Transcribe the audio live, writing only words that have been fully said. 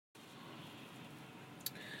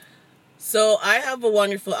So I have a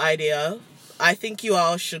wonderful idea. I think you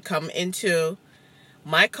all should come into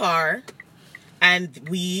my car and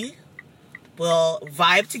we will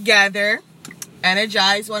vibe together,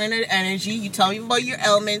 energize one another energy. You tell me about your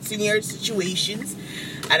ailments and your situations,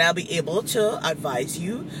 and I'll be able to advise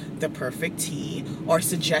you the perfect tea or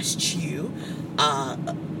suggest you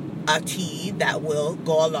a tea that will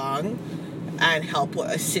go along and help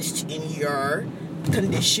assist in your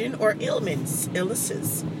condition or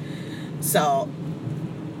illnesses. So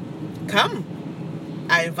come,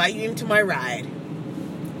 I invite you into my ride.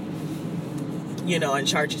 And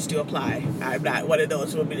charges do apply. I'm not one of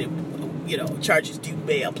those who charges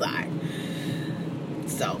may apply.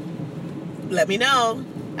 So let me know.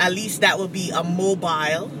 At least that will be a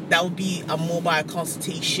mobile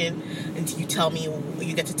consultation until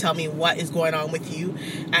you get to tell me what is going on with you,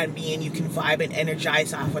 and you can vibe and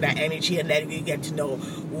energize off of that energy, and then you get to know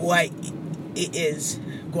what it is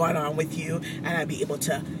going on with you, and I'll be able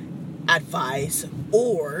to advise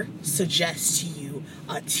or suggest to you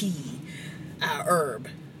a tea, herb,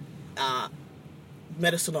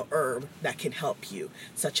 medicinal herb that can help you,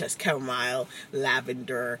 such as chamomile,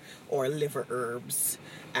 lavender, or liver herbs,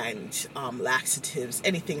 and laxatives,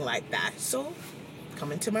 anything like that. So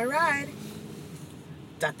come into my ride.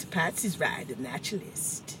 Dr. Patsy's Ride, the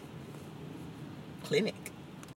Naturalist Clinic.